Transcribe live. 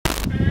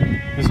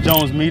It's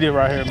Jones Media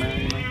right here, man.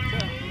 You know,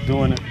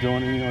 doing it.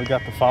 You know, he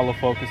got the follow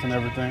focus and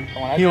everything.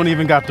 He don't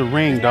even got the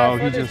ring,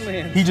 dog.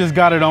 He just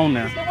got it on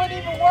there.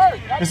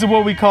 This is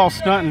what we call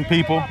stunting,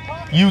 people.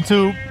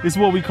 YouTube. This is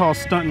what we call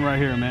stunting right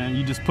here, man.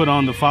 You just put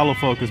on the follow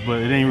focus,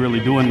 but it ain't really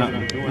doing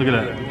nothing. Look at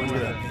that.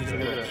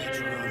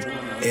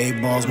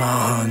 8 balls my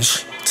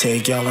hunch.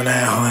 Take y'all on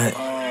that hunt.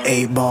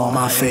 8 ball,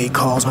 my fake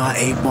calls, my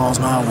 8 balls,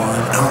 my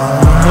one.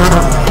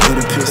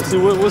 See,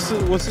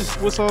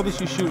 what's all this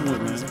you shooting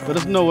with, man? Let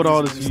us know what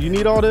all this. You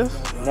need all this?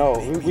 No,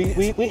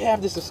 we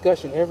have this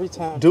discussion every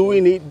time. Do we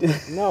need?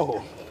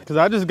 No. Because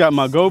I just got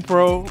my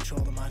GoPro.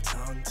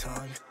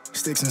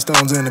 Sticks and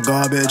stones in the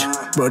garbage.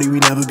 Brody, we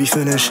never be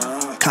finished.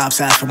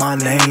 Cops ask for my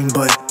name,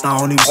 but I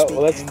don't even speak.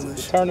 Well,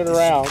 let's turn it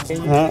around.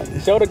 Can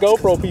you show the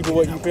GoPro people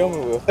what you're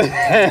filming with? Show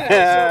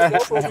the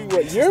GoPro people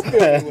what you're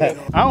filming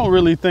with. I don't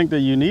really think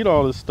that you need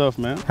all this stuff,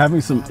 man.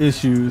 Having some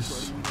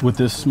issues with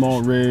this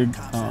small rig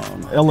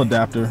L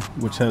adapter,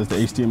 which has the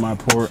HDMI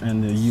port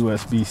and the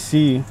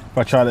USB-C. If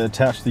I try to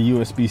attach the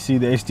USB-C,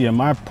 the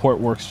HDMI port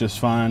works just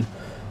fine.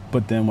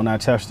 But then when I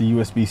attach the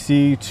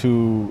USB-C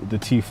to the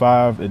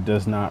T5, it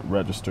does not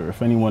register.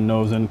 If anyone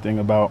knows anything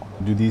about,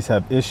 do these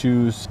have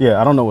issues?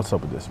 Yeah, I don't know what's up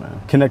with this,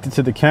 man. Connected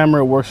to the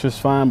camera, it works just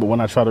fine, but when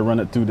I try to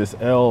run it through this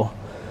L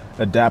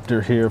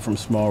adapter here from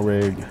Small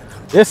Rig,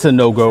 it's a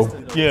no-go.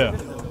 Yeah.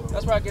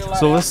 That's where I get a lot.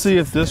 So let's see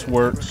if this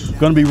works.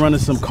 Gonna be running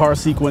some car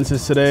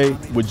sequences today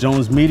with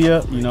Jones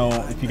Media. You know,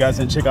 if you guys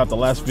didn't check out the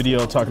last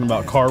video talking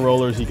about car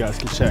rollers, you guys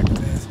can check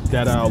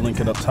that out. I'll link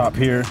it up top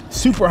here.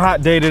 Super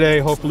hot day today.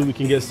 Hopefully we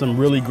can get some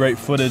really great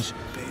footage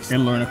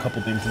and learn a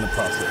couple things in the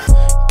process.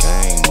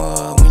 Game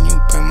up, when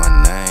you bring my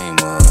name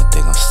up,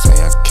 they gon' say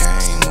I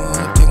came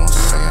up, they gon'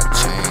 say I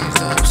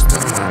changed up,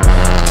 still my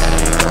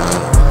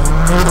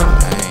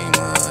name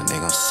up, they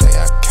gon' say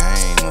I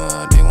came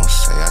up, they gon'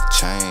 say I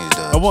changed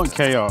up. I want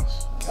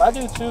chaos. I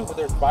do too, but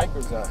there's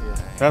bikers out here.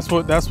 That's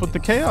what the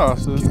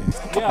chaos is.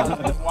 Yeah,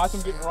 just watch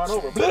them getting run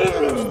over.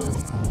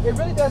 It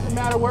really doesn't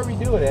matter where we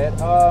do it at,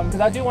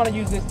 because I do want to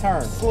use this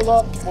turn. Pull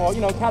up, well,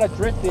 you know, kind of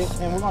drift it,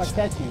 and we're going to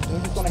catch you. So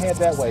we're just going to head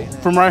that way.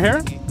 From right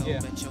here?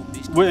 Yeah.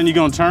 Wait, and you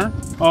gonna turn?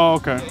 Oh,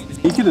 okay.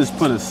 He could just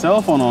put his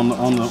cell phone on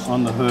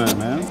the hood,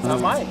 man. I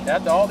might.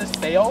 After all this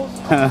fails,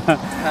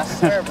 I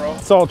swear, bro.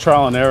 It's all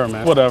trial and error,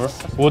 man. Whatever.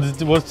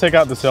 We'll take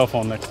out the cell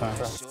phone next time.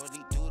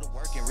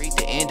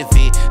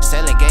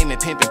 Selling game and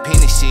pimping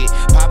penny shit,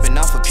 popping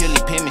off of purely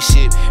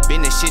penmanship.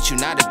 Business shit, you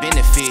not a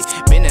benefit.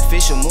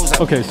 Beneficial moves.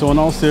 Okay, so in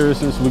all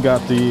seriousness, we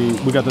got the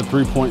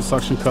 3-point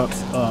suction cup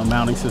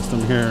mounting system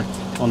here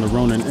on the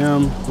Ronin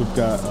M. We've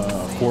got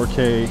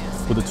 4K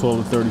with a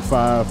 12 to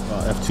 35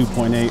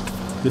 f2.8.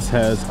 This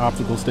has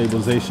optical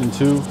stabilization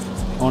too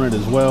on it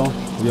as well.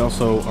 We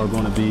also are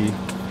going to be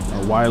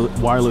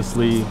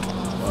wirelessly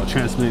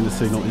transmitting the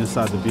signal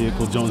inside the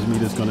vehicle. Jones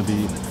Media is going to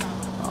be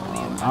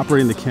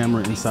operating the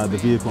camera inside the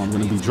vehicle. I'm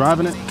going to be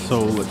driving it,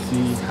 so let's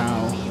see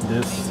how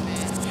this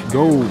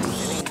goes.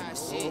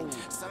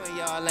 Some of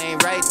y'all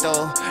ain't right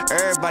though.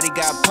 Everybody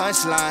got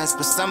punchlines,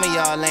 but some of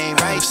y'all ain't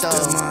right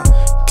though.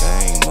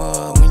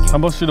 How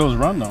much do those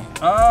run though?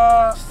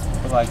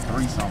 For like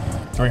 3 something.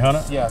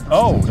 300? Yeah.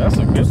 Oh, that's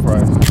a good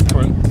price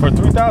for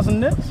 3,000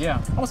 nits.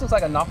 Yeah. Almost looks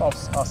like a knockoff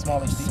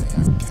small HD.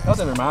 That's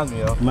what it reminds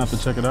me of. I'm gonna have to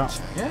check it out.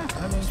 Yeah,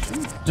 I mean,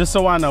 shoot. Just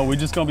so I know, we're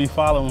just gonna be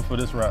following for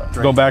this route.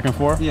 Go back and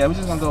forth? Yeah, we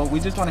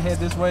just wanna head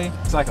this way.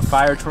 It's like a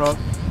fire truck.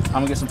 I'm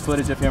gonna get some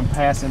footage of him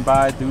passing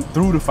by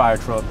through the fire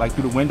truck, like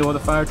through the window of the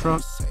fire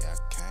truck.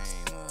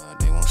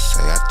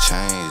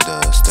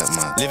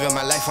 Living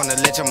my life on the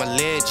ledge, I'm a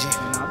legend.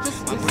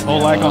 Oh,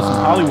 like on some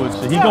Hollywood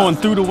shit. He going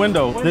through the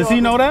window. Does he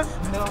know that?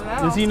 No.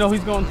 Does he know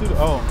he's going through the,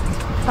 oh.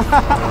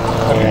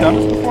 Have you done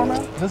this before,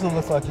 man? Doesn't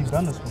look like you've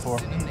done this before.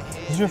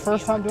 Is this your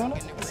first time doing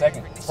it?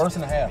 Second. First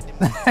and a half.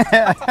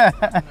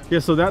 Yeah,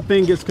 so that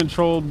thing gets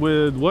controlled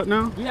with what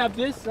now? We have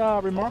this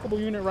remarkable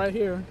unit right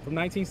here from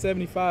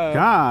 1975.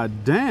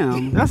 God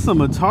damn, that's some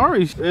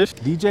Atari-ish.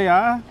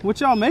 DJI? What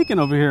y'all making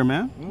over here,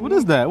 man? What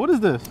is that? What is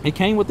this? It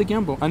came with the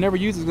gimbal. I never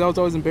used it because I was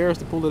always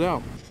embarrassed to pull it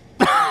out.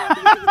 I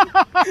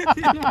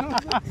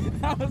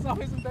was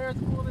always embarrassed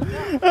to pull it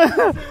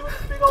out.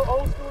 Big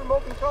old school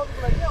remote control.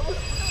 Like,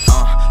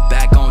 yeah,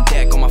 back on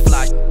deck on my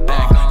fly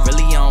back.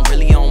 Really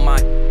on my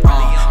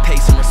pay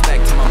some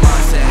respect to my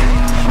mindset.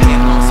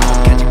 Hand on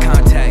smoke, catch a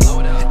contact.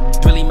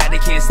 Really mad they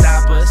can't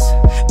stop us.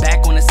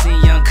 Back on the scene,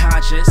 young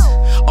conscious.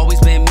 Always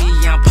been me,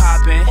 young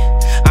poppin'.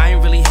 I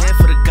ain't really here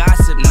for the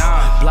gossip,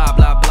 nah. Blah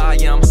blah blah,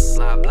 yum.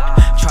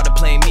 Try to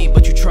play me,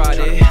 but you tried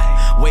it.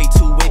 Way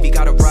too wavy,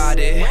 gotta ride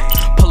it.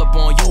 Pull up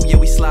on you, yeah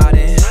we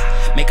sliding.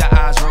 Make our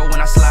eyes roll when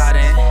I slide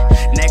in.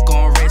 Neck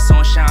on wrist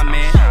on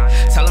shaman.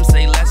 Tell them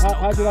say less.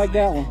 How'd you like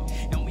that one?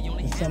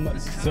 Okay.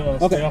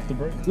 Stay off the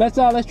brake. Let's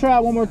try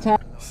it one more time.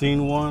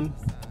 Scene 1,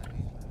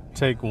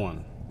 take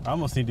 1. I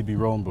almost need to be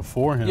rolling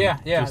before him. Yeah,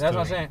 that's what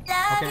I'm saying.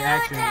 Okay,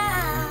 action.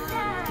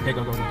 Okay,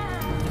 go.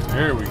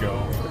 There we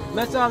go.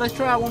 Let's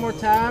try it one more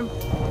time.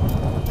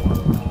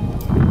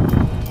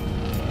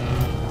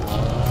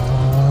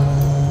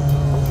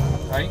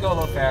 All right, you go a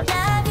little faster.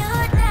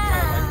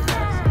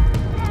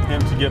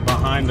 Him to get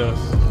behind us.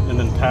 and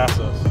then pass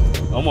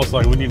us. Almost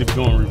like we need to be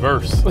going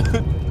reverse.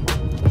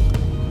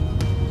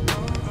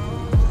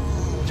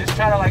 Just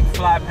try to like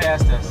fly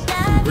past us.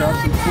 Grab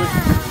some quick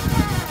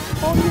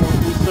audio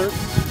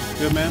inserts.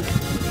 Good man.